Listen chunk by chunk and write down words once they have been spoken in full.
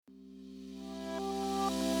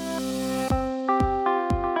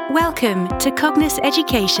Welcome to Cognos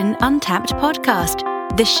Education Untapped podcast,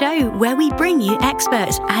 the show where we bring you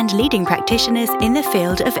experts and leading practitioners in the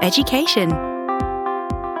field of education.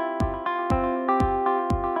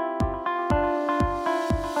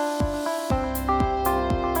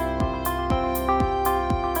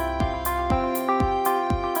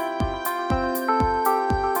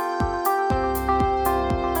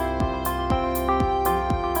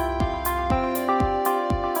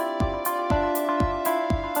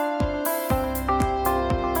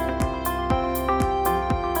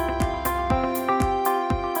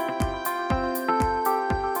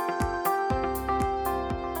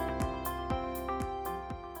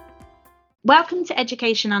 Welcome to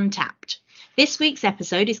Education Untapped. This week's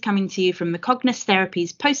episode is coming to you from the Cognos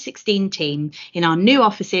Therapies Post-16 team in our new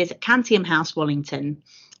offices at Cantium House, Wallington.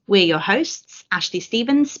 We're your hosts, Ashley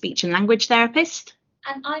Stevens, speech and language therapist.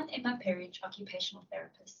 And I'm Emma Perridge, occupational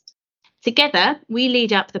therapist. Together, we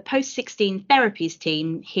lead up the Post-16 Therapies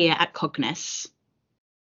team here at Cognos.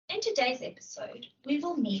 In today's episode, we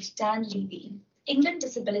will meet Dan Levy, England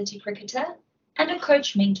disability cricketer and a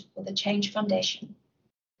coach mentor for the Change Foundation.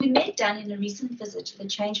 We met Dan in a recent visit to the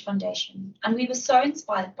Change Foundation, and we were so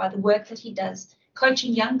inspired by the work that he does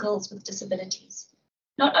coaching young girls with disabilities,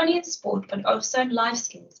 not only in sport, but also in life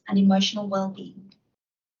skills and emotional well-being.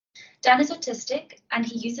 Dan is autistic, and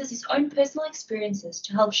he uses his own personal experiences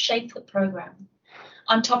to help shape the program.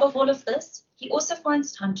 On top of all of this, he also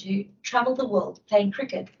finds time to travel the world playing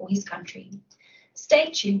cricket for his country. Stay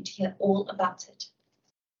tuned to hear all about it.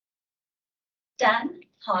 Dan,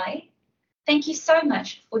 hi. Thank you so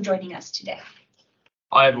much for joining us today.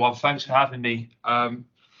 Hi everyone, thanks for having me.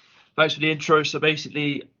 Thanks for the intro. So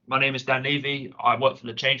basically, my name is Dan Levy. I work for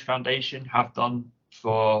the Change Foundation, have done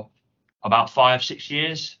for about 5-6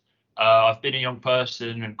 years. I've been a young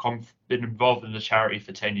person and been involved in the charity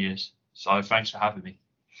for 10 years. So thanks for having me.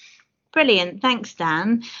 Brilliant. Thanks,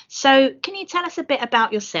 Dan. So can you tell us a bit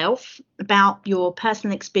about yourself, about your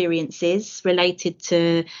personal experiences related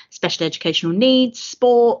to special educational needs,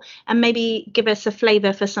 sport, and maybe give us a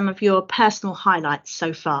flavour for some of your personal highlights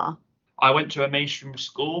so far? I went to a mainstream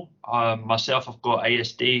school. Myself, I've got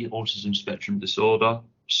ASD, autism spectrum disorder.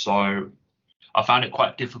 So I found it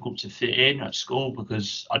quite difficult to fit in at school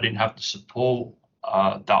because I didn't have the support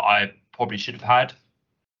that I probably should have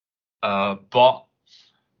had. But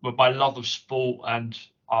with my love of sport, and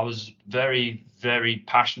I was very, very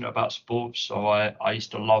passionate about sport. So I used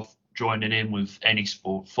to love joining in with any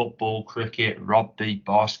sport: football, cricket, rugby,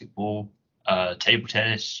 basketball, table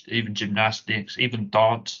tennis, even gymnastics, even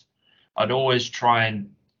dance. I'd always try and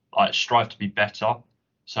strive to be better.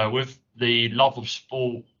 So with the love of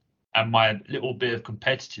sport and my little bit of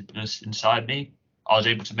competitiveness inside me, I was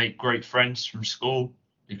able to make great friends from school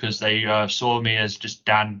because they saw me as just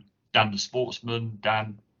Dan the sportsman,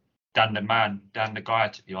 Dan the man, Dan the guy,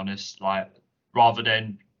 to be honest. Rather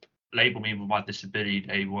than label me with my disability,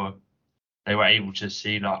 they were able to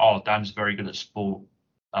see oh, Dan's very good at sport.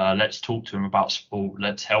 Let's talk to him about sport.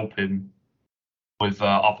 Let's help him with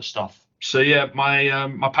other stuff. So yeah,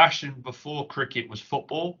 my passion before cricket was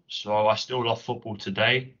football. So I still love football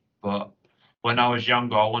today. But when I was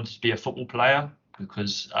younger, I wanted to be a football player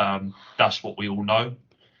because that's what we all know.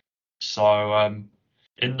 So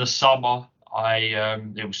in the summer,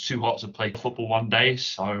 it was too hot to play football one day,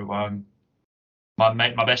 so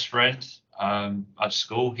my best friend at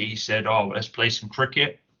school, he said, "Oh, let's play some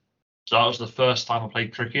cricket." So that was the first time I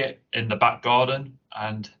played cricket in the back garden,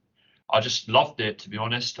 and I just loved it, to be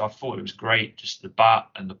honest. I thought it was great, just the bat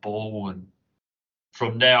and the ball. And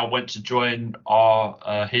from there, I went to join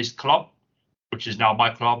his club, which is now my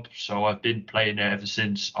club. So I've been playing there ever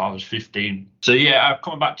since I was 15. So yeah,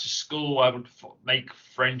 coming back to school, I would make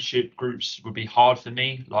friendship groups would be hard for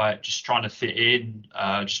me, just trying to fit in,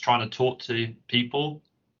 just trying to talk to people.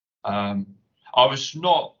 I was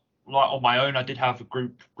not on my own. I did have a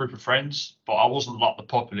group of friends, but I wasn't the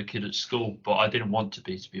popular kid at school, but I didn't want to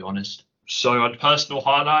be honest. So a personal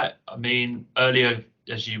highlight, earlier,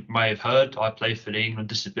 as you may have heard, I played for the England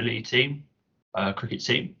disability team, cricket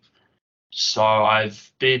team. So I've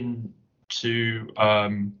been to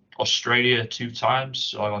Australia 2 times.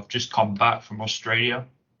 So I've just come back from Australia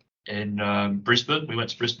in Brisbane. We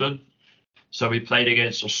went to Brisbane. So we played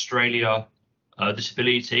against Australia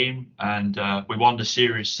disability team, and we won the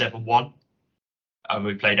series 7-1.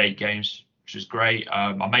 We played 8 games, which was great.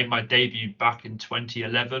 I made my debut back in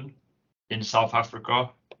 2011 in South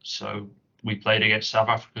Africa. So we played against South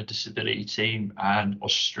Africa disability team and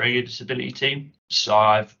Australia disability team. So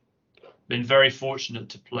I've been very fortunate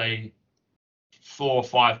to play 4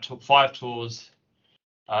 or 5 tours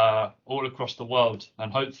all across the world,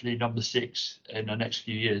 and hopefully number 6 in the next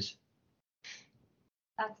few years.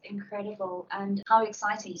 That's incredible, and how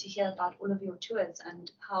exciting to hear about all of your tours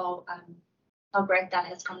and how great that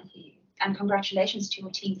has gone for you. And congratulations to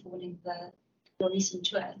your team for winning your recent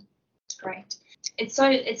tour. It's great. It's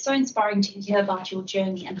so inspiring to hear about your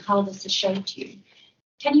journey and how this has shaped you.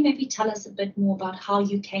 Can you maybe tell us a bit more about how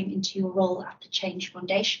you came into your role at the Change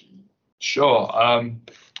Foundation? Sure.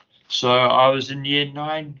 So I was in year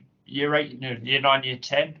 9, year 8, year 9, year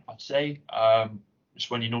 10, I'd say.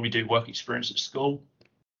 It's when you normally do work experience at school.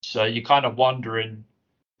 So you're kind of wondering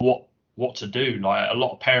what to do. Like, a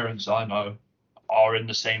lot of parents I know are in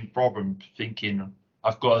the same problem, thinking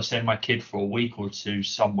I've got to send my kid for a week or two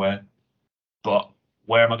somewhere, but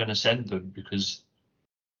where am I going to send them? Because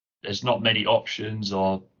there's not many options,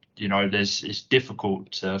 or it's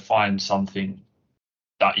difficult to find something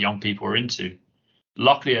that young people are into.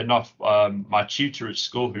 Luckily enough, my tutor at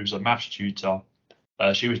school, who's a maths tutor,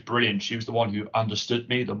 she was brilliant. She was the one who understood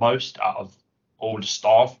me the most out of all the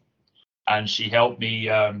staff, and she helped me.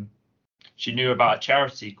 She knew about a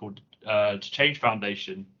charity called Change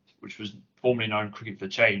Foundation, which was formerly known Cricket for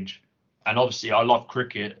Change. And obviously I love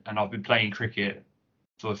cricket, and I've been playing cricket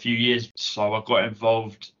for a few years. So I got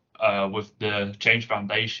involved with the Change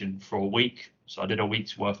Foundation for a week. So I did a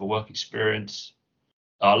week's worth of work experience.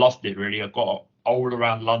 I loved it, really. I got all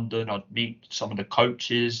around London. I'd meet some of the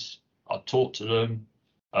coaches. I'd talk to them.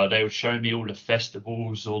 They would show me all the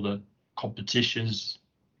festivals, all the competitions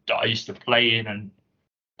that I used to play in, and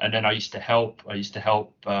then I used to help.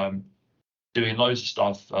 Doing loads of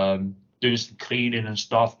stuff, doing some cleaning and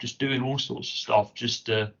stuff, just doing all sorts of stuff, just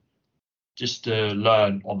to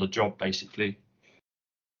learn on the job, basically.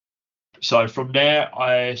 So from there,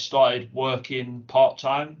 I started working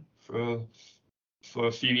part-time for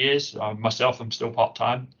a few years. Myself, I'm still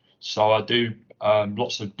part-time, so I do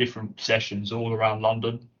lots of different sessions all around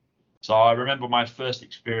London. So I remember my first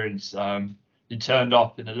experience. We turned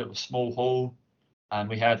up in a little small hall, and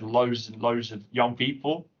we had loads and loads of young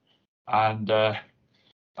people, and I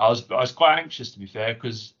was quite anxious, to be fair,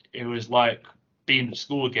 because it was like being at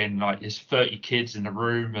school again. Like, there's 30 kids in a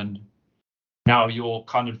room, and now you're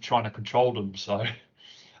kind of trying to control them. So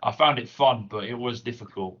I found it fun, but it was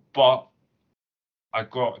difficult. But I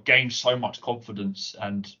gained so much confidence,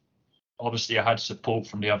 and obviously I had support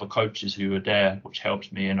from the other coaches who were there, which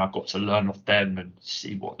helped me, and I got to learn off them and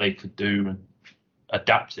see what they could do and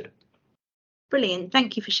adapt it. Brilliant.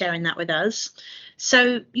 Thank you for sharing that with us.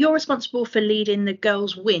 So you're responsible for leading the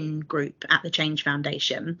Girls Win group at the Change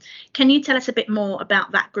Foundation. Can you tell us a bit more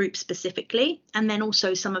about that group specifically, and then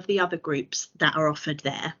also some of the other groups that are offered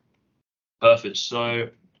there? Perfect. So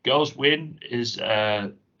Girls Win is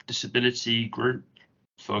a disability group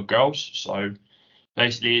for girls. So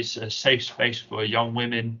basically it's a safe space for young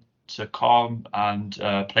women to come and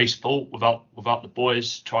play sport without the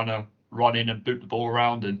boys trying to run in and boot the ball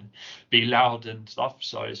around and be loud and stuff.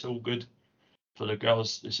 So it's all good for the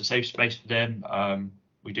girls. It's a safe space for them.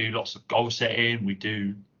 We do lots of goal setting.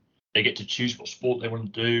 They get to choose what sport they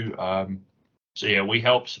want to do. So yeah, we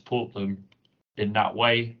help support them in that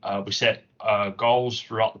way. We set goals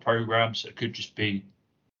throughout the program. So it could just be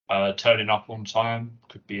turning up on time,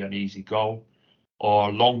 could be an easy goal,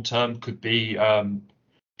 or long term could be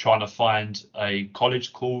trying to find a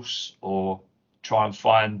college course, or try and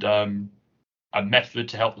find a method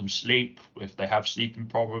to help them sleep if they have sleeping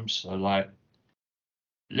problems. So like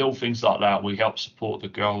little things like that, we help support the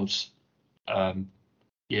girls. So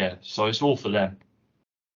it's all for them.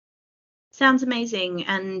 Sounds amazing,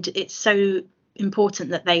 and it's so important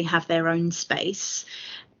that they have their own space.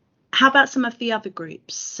 How about some of the other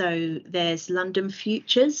groups? So there's London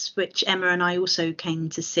Futures, which Emma and I also came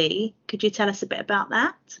to see. Could you tell us a bit about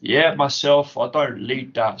that? Yeah, myself, I don't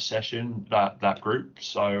lead that session, that group.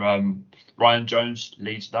 So Ryan Jones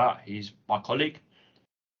leads that. He's my colleague.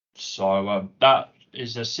 So that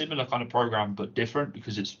is a similar kind of program, but different,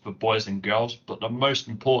 because it's for boys and girls. But the most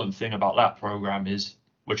important thing about that program is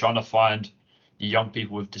we're trying to find the young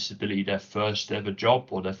people with disability their first ever job,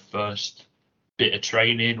 or their first bit of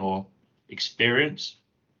training or experience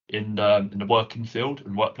in the working field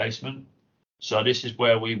and work placement. So this is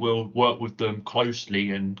where we will work with them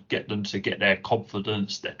closely and get them to get their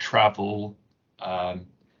confidence, their travel,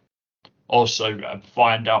 also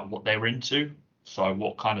find out what they're into. So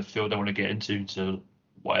what kind of field they want to get into, to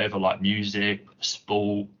whatever, like music,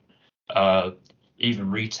 sport, even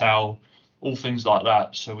retail, all things like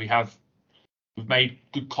that. So we've made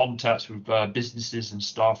good contacts with businesses and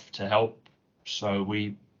stuff to help. So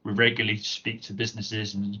we regularly speak to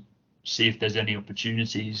businesses and see if there's any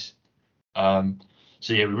opportunities. So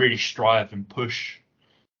yeah, we really strive and push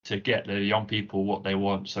to get the young people what they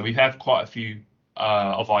want. So we've had quite a few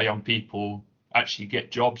of our young people actually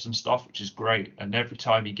get jobs and stuff, which is great. And every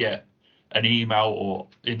time you get an email or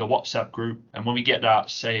in the WhatsApp group, and when we get that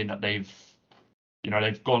saying that they've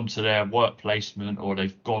gone to their work placement or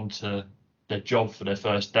they've gone to their job for their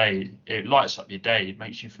first day, it lights up your day. It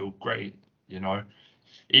makes you feel great,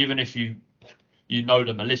 even if you know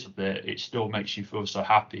them a little bit, it still makes you feel so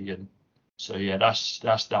happy. And so yeah, that's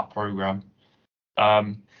that program.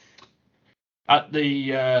 At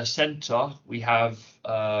the centre, we have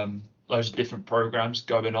loads of different programs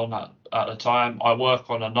going on at the time. I work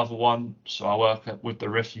on another one, so I work with the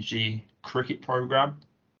refugee cricket program.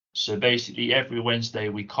 So basically every Wednesday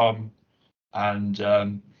we come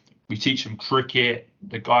and we teach them cricket.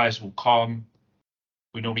 The guys will come.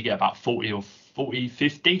 We normally get about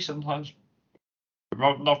 50 sometimes,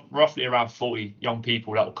 roughly around 40 young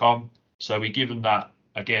people that will come. So we give them that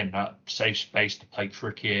safe space to play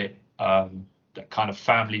cricket, that kind of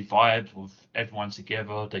family vibe of everyone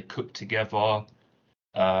together. They cook together,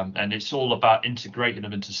 and it's all about integrating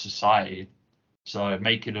them into society. So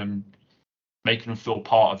making them feel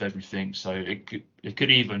part of everything. So it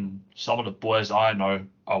could even, some of the boys I know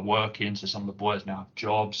are working, so some of the boys now have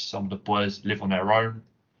jobs, some of the boys live on their own,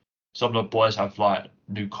 some of the boys have like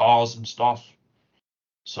new cars and stuff.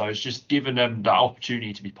 So it's just giving them that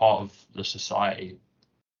opportunity to be part of the society,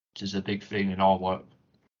 which is a big thing in our work.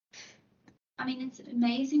 I mean, it's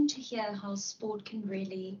amazing to hear how sport can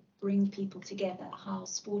really bring people together, how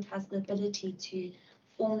sport has the ability to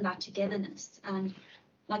form that togetherness. And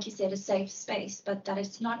like you said, a safe space, but that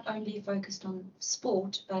it's not only focused on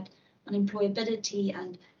sport, but on employability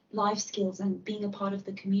and life skills and being a part of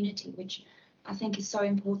the community, which I think is so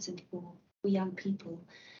important for young people.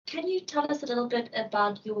 Can you tell us a little bit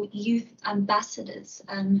about your youth ambassadors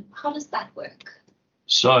and how does that work?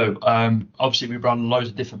 So obviously we run loads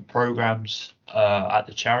of different programs at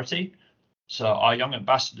the charity. So our Young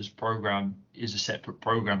Ambassadors program is a separate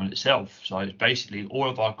program in itself. So it's basically all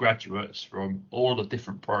of our graduates from all the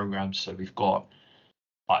different programs. So we've got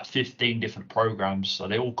like 15 different programs. So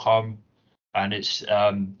they all come, and it's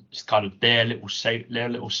kind of their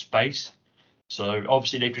little space. So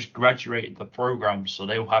obviously they just graduated the program, so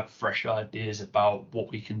they all have fresh ideas about what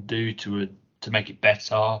we can do to make it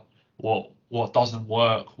better, what doesn't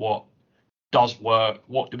work, what does work,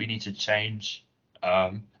 what do we need to change.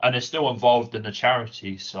 And they're still involved in the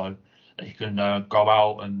charity, so they can go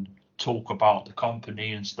out and talk about the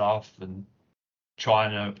company and stuff, and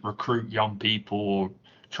trying to recruit young people or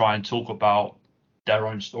try and talk about their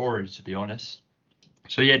own stories, to be honest.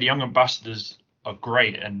 So yeah, the Young Ambassadors are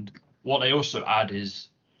great, and what they also add is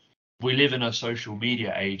we live in a social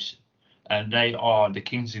media age, and they are the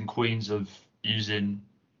kings and queens of using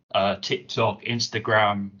TikTok,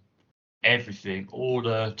 Instagram, everything, all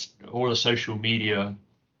the social media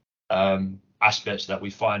aspects that we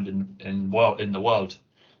find in the world.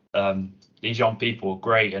 These young people are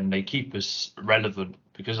great, and they keep us relevant,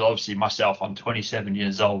 because obviously myself, I'm 27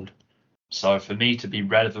 years old. So for me to be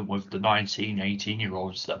relevant with the 19,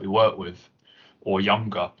 18-year-olds that we work with or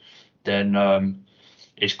younger, then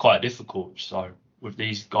it's quite difficult. So with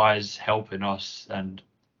these guys helping us and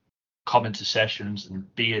coming to sessions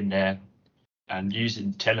and being there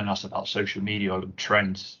and telling us about social media and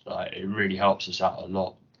trends, it really helps us out a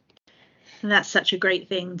lot. That's such a great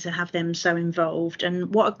thing to have them so involved,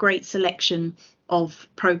 and what a great selection of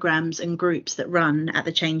programs and groups that run at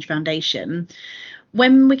the Change Foundation.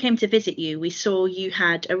 When we came to visit you, we saw you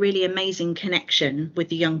had a really amazing connection with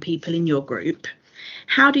the young people in your group.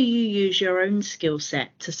 How do you use your own skill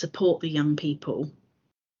set to support the young people?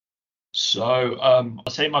 So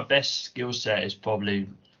I'd say my best skill set is probably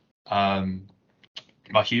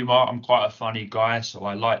my humour. I'm quite a funny guy, so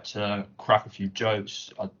I like to crack a few jokes.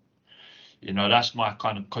 That's my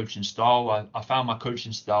kind of coaching style. I found my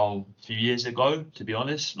coaching style a few years ago, to be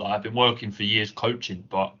honest. Like, I've been working for years coaching,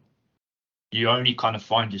 but you only kind of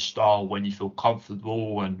find your style when you feel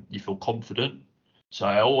comfortable and you feel confident. So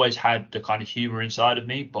I always had the kind of humour inside of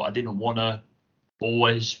me, but I didn't want to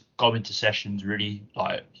always go into sessions really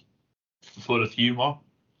like full of humour.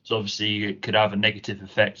 So obviously it could have a negative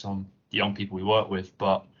effect on the young people we work with.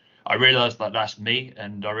 But I realised that that's me,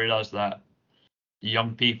 and I realised that the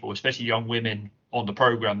young people, especially young women on the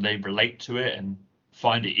program, they relate to it and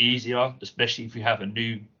find it easier, especially if you have a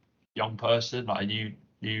new young person, like a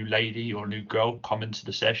new lady or a new girl come into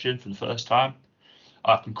the session for the first time.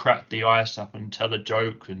 I can crack the ice, I can tell a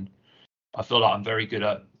joke, and I feel like I'm very good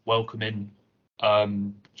at welcoming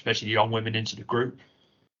especially young women into the group.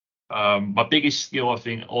 My biggest skill, I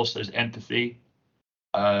think, also is empathy.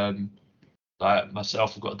 Like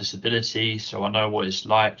myself, I've got a disability, so I know what it's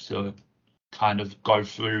like to kind of go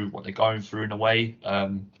through what they're going through in a way.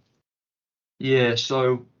 Yeah,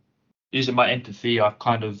 so using my empathy, I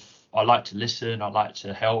like to listen, I like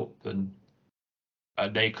to help, and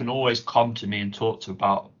they can always come to me and talk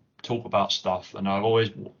about stuff, and I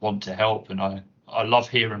always want to help, and I love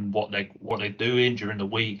hearing what they're doing during the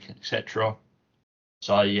week, etc.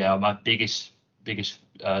 So yeah, my biggest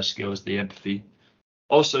skill is the empathy.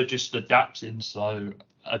 Also, just adapting. So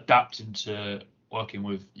adapting to working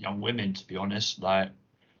with young women. To be honest, like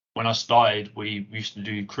when I started, we used to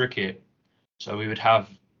do cricket, so we would have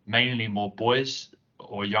mainly more boys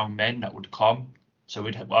or young men that would come. So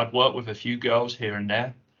I'd work with a few girls here and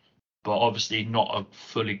there, but obviously not a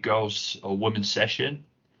fully girls or women's session.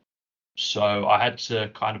 So I had to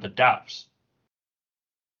kind of adapt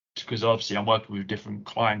because obviously I'm working with a different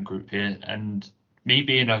client group here, and me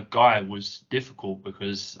being a guy was difficult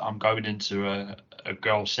because I'm going into a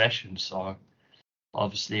girl session. So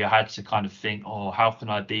obviously I had to kind of think, oh, how can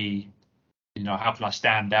I be, how can I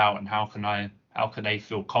stand out, and how can they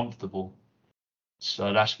feel comfortable?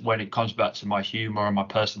 So that's when it comes back to my humor and my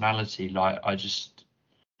personality. Like I just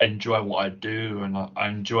enjoy what I do, and I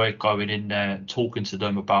enjoy going in there and talking to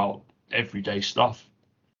them about everyday stuff.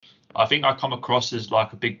 I think I come across as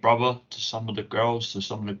like a big brother to some of the girls. So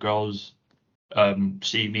some of the girls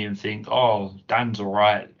see me and think, oh, Dan's all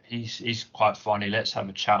right. He's quite funny. Let's have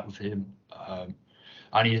a chat with him.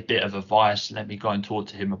 I need a bit of advice. Let me go and talk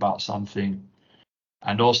to him about something.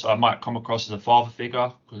 And also, I might come across as a father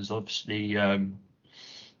figure because obviously I'm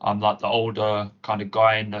like the older kind of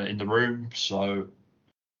guy in the room. So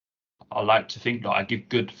I like to think that I give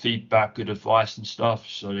good feedback, good advice and stuff,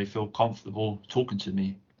 so they feel comfortable talking to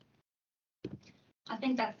me. I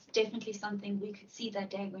think that's definitely something we could see that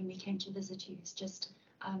day when we came to visit you. It's just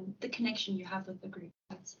the connection you have with the group.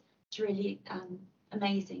 It's really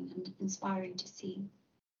amazing and inspiring to see.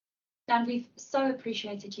 Dan, we've so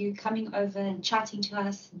appreciated you coming over and chatting to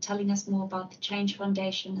us and telling us more about the Change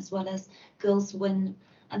Foundation as well as Girls Win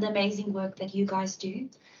and the amazing work that you guys do.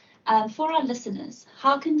 For our listeners,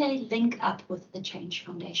 how can they link up with the Change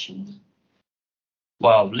Foundation?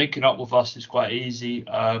 Well, linking up with us is quite easy.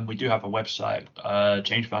 We do have a website,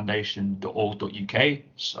 changefoundation.org.uk.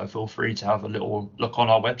 So feel free to have a little look on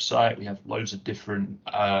our website. We have loads of different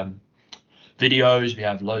videos. We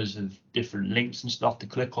have loads of different links and stuff to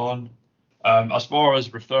click on. As far as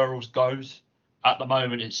referrals goes, at the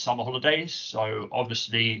moment it's summer holidays. So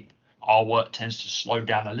obviously our work tends to slow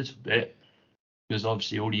down a little bit because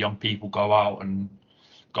obviously all the young people go out and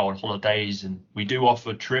go on holidays, and we do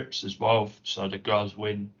offer trips as well. So the Girls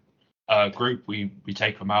Win group, we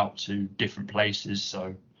take them out to different places. So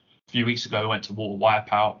a few weeks ago we went to Water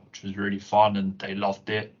Wipeout, which was really fun, and they loved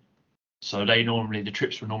it. So the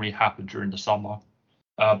trips will normally happen during the summer.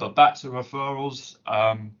 But back to referrals,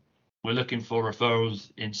 we're looking for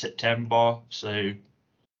referrals in September. So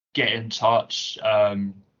get in touch.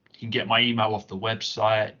 You can get my email off the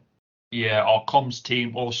website. Yeah, our comms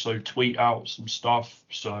team also tweet out some stuff.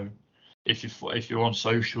 So if you're on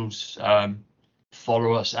socials,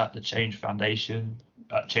 follow us at the Change Foundation,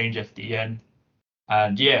 at Change FDN.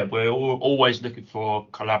 And yeah, we're always looking for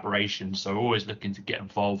collaboration. So we're always looking to get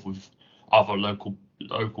involved with other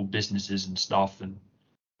local businesses and stuff and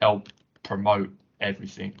help promote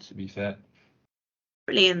everything, to be fair.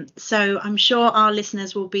 Brilliant. So I'm sure our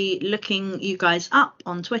listeners will be looking you guys up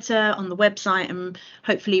on Twitter, on the website, and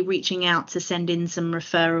hopefully reaching out to send in some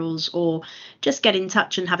referrals or just get in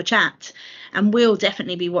touch and have a chat. And we'll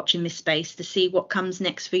definitely be watching this space to see what comes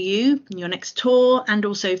next for you, your next tour, and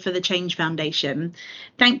also for the Change Foundation.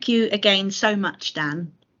 Thank you again so much,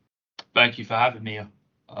 Dan. Thank you for having me.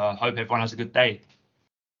 Hope everyone has a good day.